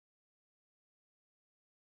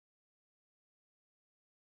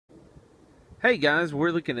Hey guys,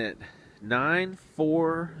 we're looking at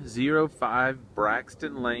 9405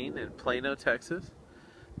 Braxton Lane in Plano, Texas.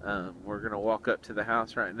 We're going to walk up to the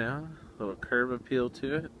house right now. A little curb appeal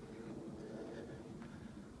to it.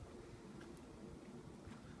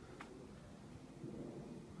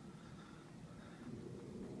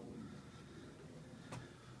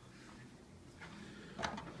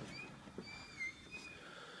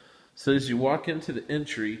 So as you walk into the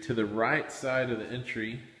entry, to the right side of the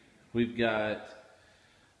entry, we've got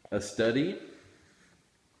a study.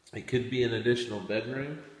 It could be an additional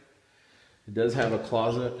bedroom. It does have a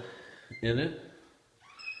closet in it.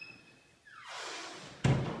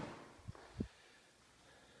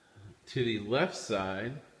 To the left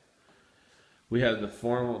side, we have the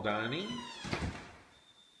formal dining.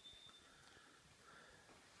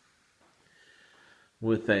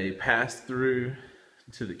 With a pass-through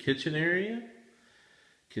to the kitchen area.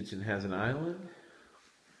 Kitchen has an island.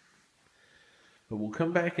 But we'll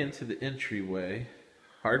come back into the entryway.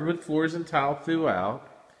 Hardwood floors and tile throughout.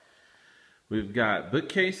 We've got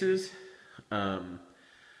bookcases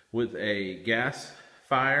with a gas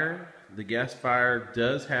fire. The gas fire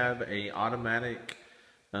does have a automatic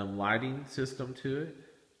lighting system to it.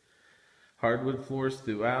 Hardwood floors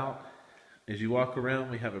throughout. As you walk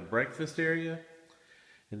around, we have a breakfast area.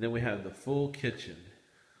 And then we have the full kitchen.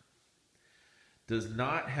 Does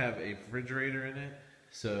not have a refrigerator in it,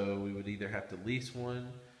 so we would either have to lease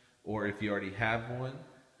one, or if you already have one.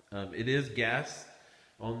 It is gas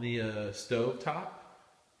on the stove top.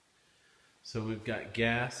 So we've got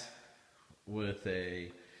gas with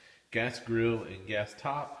a gas grill and gas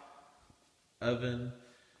top, oven,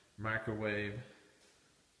 microwave,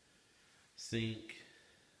 sink,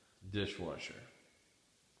 dishwasher.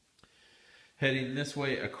 Heading this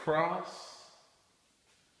way across,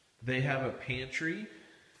 they have a pantry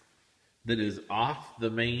that is off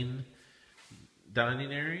the main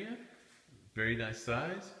dining area. Very nice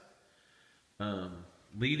size.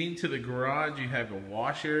 Leading to the garage, you have a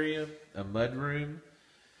wash area, a mud room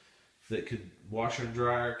that could washer and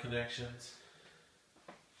dryer connections.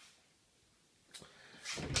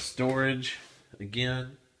 Storage,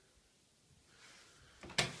 again.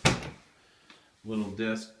 Little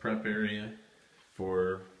desk prep area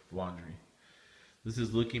for laundry. This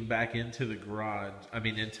is looking back into the garage,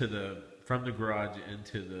 from the garage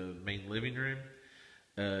into the main living room.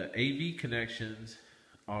 AV connections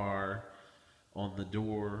are on the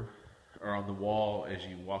door, or on the wall as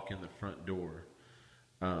you walk in the front door.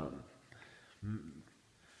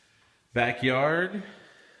 Backyard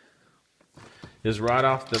is right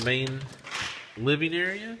off the main living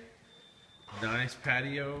area. Nice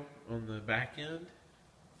patio on the back end.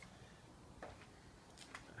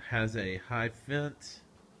 Has a high fence.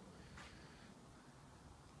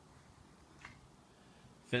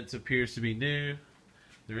 Fence appears to be new.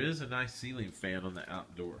 There is a nice ceiling fan on the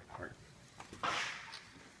outdoor part.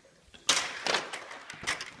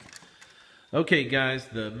 Okay guys,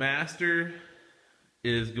 the master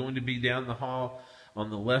is going to be down the hall on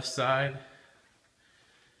the left side.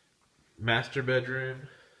 Master bedroom.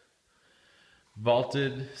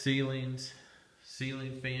 Vaulted ceilings,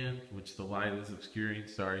 ceiling fan, which the light is obscuring,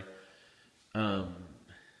 sorry.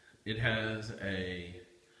 It has a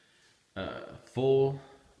full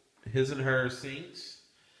his and her sinks,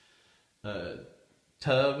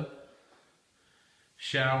 tub,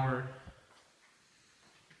 shower,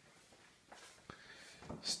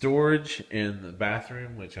 storage in the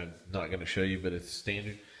bathroom, which I'm not going to show you, but it's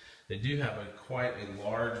standard. They do have quite a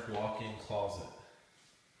large walk-in closet.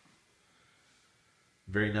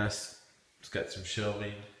 Very nice. It's got some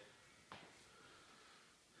shelving.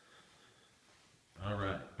 All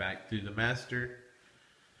right, back to the master.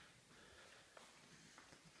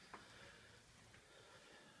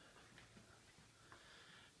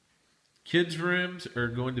 Kids' rooms are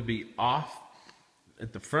going to be off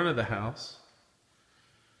at the front of the house.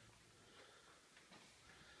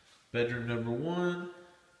 Bedroom number 1,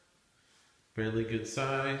 fairly good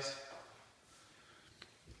size.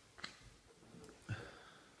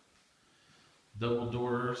 Double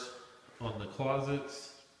doors on the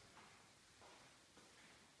closets.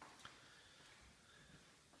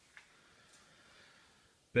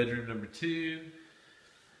 Bedroom number 2.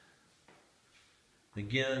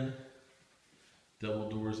 Again, double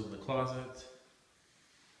doors on the closets.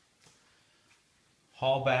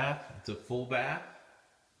 Hall bath, it's a full bath.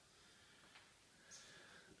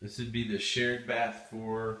 This would be the shared bath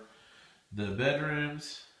for the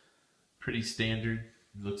bedrooms. Pretty standard,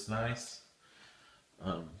 looks nice.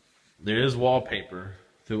 There is wallpaper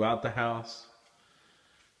throughout the house,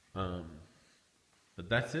 but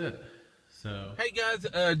that's it. So, hey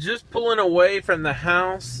guys, just pulling away from the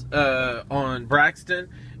house on Braxton,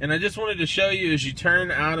 and I just wanted to show you as you turn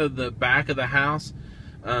out of the back of the house,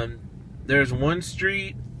 there's one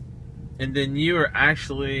street, and then you are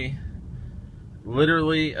actually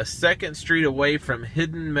literally a second street away from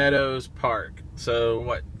Hidden Meadows Park. So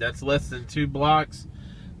what? That's less than 2 blocks.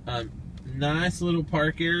 Nice little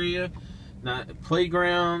park area,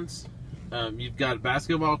 playgrounds. You've got a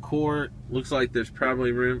basketball court. Looks like there's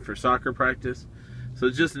probably room for soccer practice. So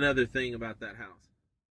just another thing about that house.